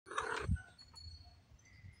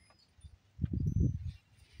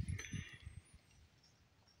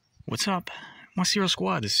What's up? My Cereal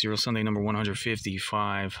Squad. This is Cereal Sunday number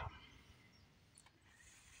 155.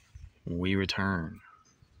 We return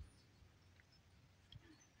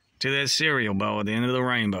to that cereal bowl at the end of the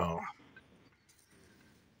rainbow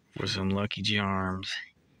for some Lucky Charms.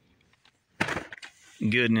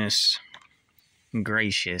 Goodness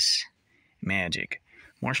gracious magic.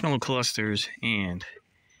 Marshmallow clusters and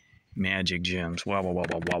magic gems. Wow, wow, wow,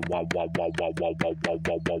 wow, wow, wow, wow, wow, wow, wow,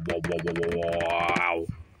 wow, wow, wow, wow, wow.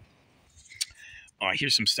 Oh,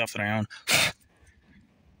 here's some stuff that I own.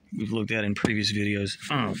 We've looked at in previous videos.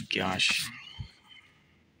 Oh, gosh.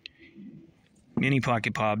 Mini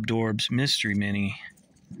Pocket Pop, Dorbs, Mystery Mini,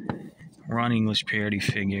 Ron English parody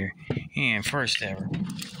figure, and first ever,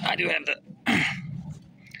 I do have the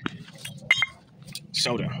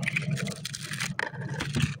soda.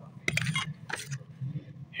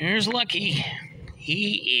 Here's Lucky.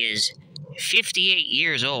 He is 58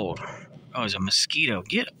 years old. Oh, it's a mosquito.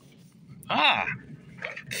 Get him.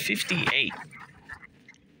 58.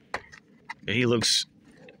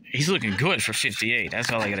 He's looking good for 58. That's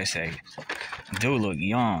all I gotta say. Dude look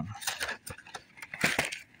young.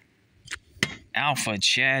 Alpha,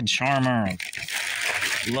 Chad, Charmer, and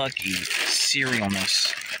Lucky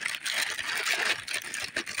cerealness.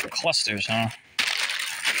 Clusters, huh?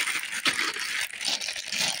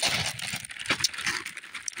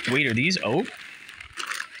 Wait, are these oat?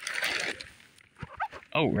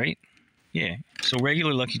 Oh, right? Yeah. So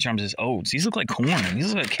regular Lucky Charms is oats. These look like corn.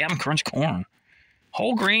 These look like Captain Crunch corn.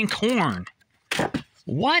 Whole grain corn.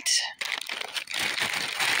 What?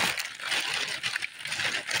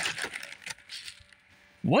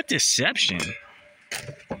 What deception?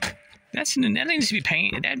 That needs to be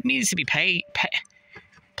painted. That needs to be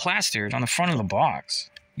plastered on the front of the box.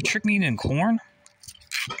 You tricked me into corn?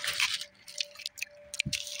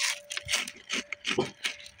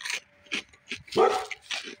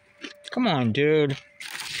 Come on, dude.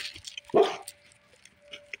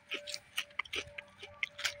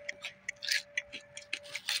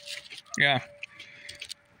 Yeah.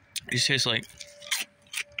 These taste like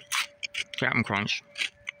Captain Crunch.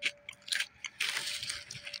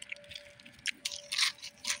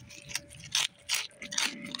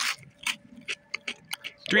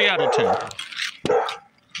 Three out of 10.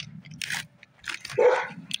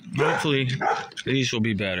 Hopefully, these will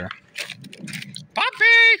be better.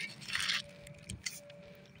 Poppy!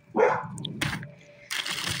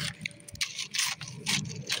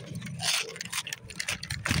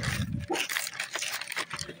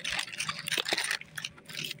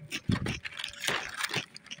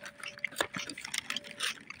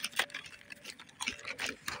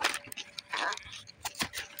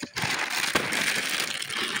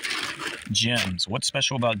 Gems. What's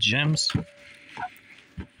special about gems?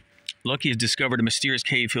 Lucky has discovered a mysterious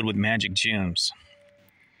cave filled with magic gems.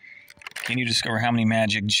 Can you discover how many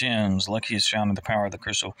magic gems Lucky has found in the power of the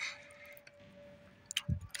crystal?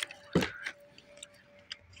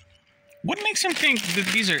 What makes him think that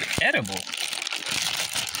these are edible?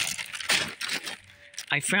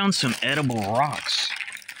 I found some edible rocks.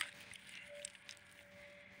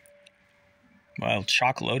 Well,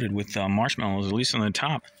 chock loaded with marshmallows, at least on the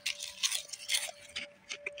top.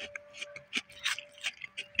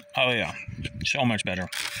 Oh yeah, so much better.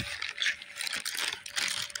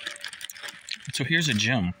 So here's a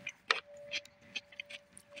gem.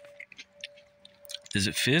 Does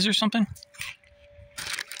it fizz or something?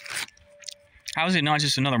 How is it not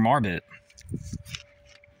just another Marbit?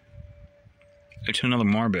 It's another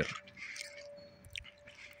Marbit.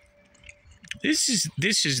 This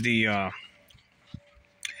is the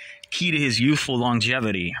key to his youthful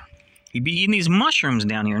longevity. He'd be eating these mushrooms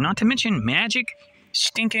down here, not to mention magic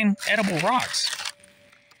stinking edible rocks.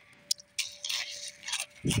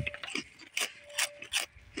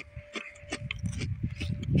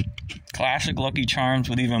 Classic Lucky Charms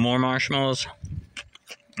with even more marshmallows.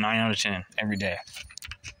 9 out of 10 every day.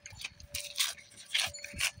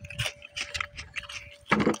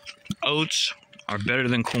 Oats are better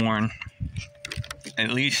than corn,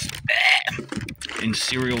 at least in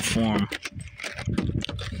cereal form.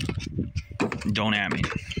 Don't at me.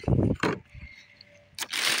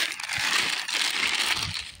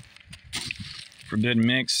 Forbidden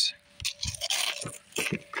mix.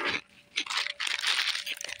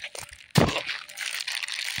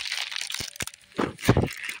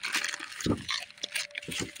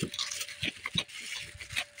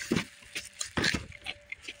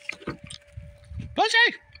 Pussy!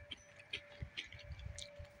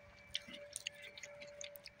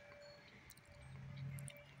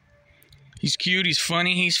 He's cute, he's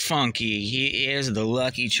funny, he's funky. He is the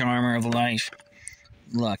Lucky Charmer of life.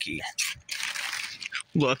 Lucky.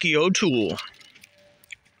 Lucky O'Toole.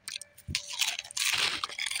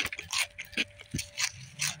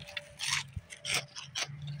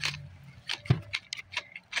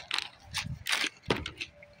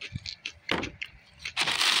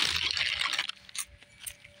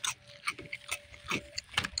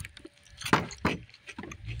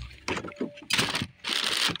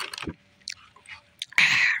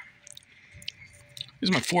 This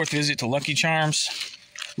is my 4th visit to Lucky Charms.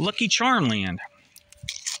 Lucky Charm Land.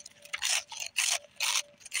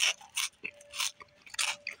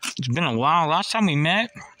 It's been a while. Last time we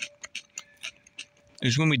met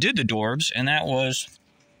is when we did the Dorbs, and that was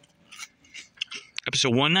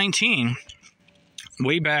episode 119,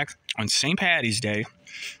 way back on St. Patty's Day.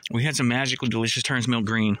 We had some magical, delicious Turns Milk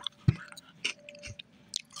Green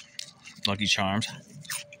Lucky Charms.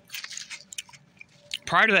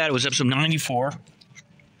 Prior to that, it was episode 94.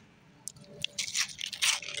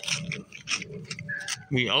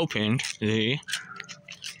 We opened the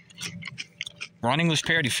Ron English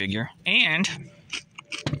parody figure, and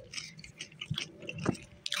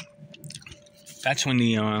that's when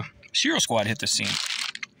the Cereal Squad hit the scene.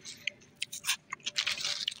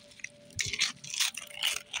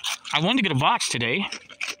 I wanted to get a box today.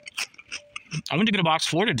 I wanted to get a box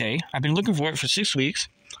for today. I've been looking for it for 6 weeks.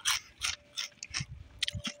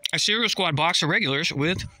 A Cereal Squad box of regulars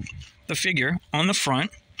with the figure on the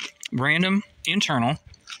front, random internal.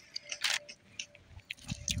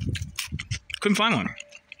 Couldn't find one.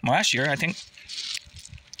 Last year, I think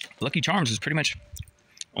Lucky Charms was pretty much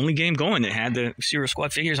only game going that had the Cereal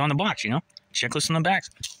Squad figures on the box, you know? Checklist on the back.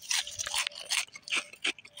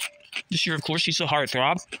 This year, of course, she's a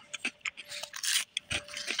heartthrob.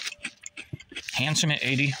 Handsome at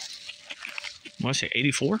 80. What did I say,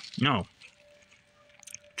 84? No.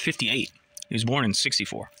 58. He was born in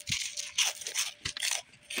 64.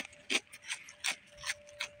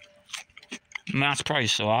 Math's probably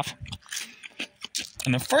so off.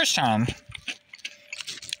 And the first time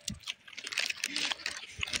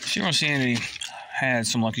Zero Sanity had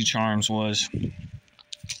some Lucky Charms was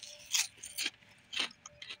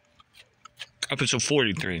episode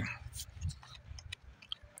 43.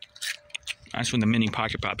 That's when the mini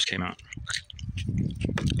Pocket Pops came out.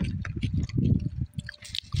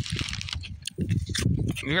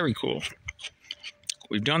 Very cool.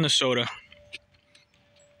 We've done the soda.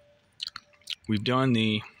 We've done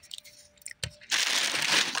the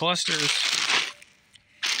clusters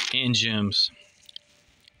and gems.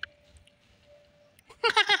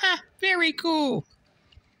 Very cool.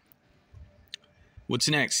 What's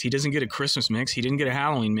next? He doesn't get a Christmas mix. He didn't get a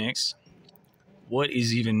Halloween mix. What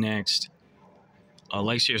is even next?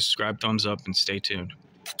 Like, share, subscribe, thumbs up, and stay tuned.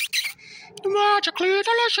 Magically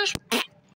delicious.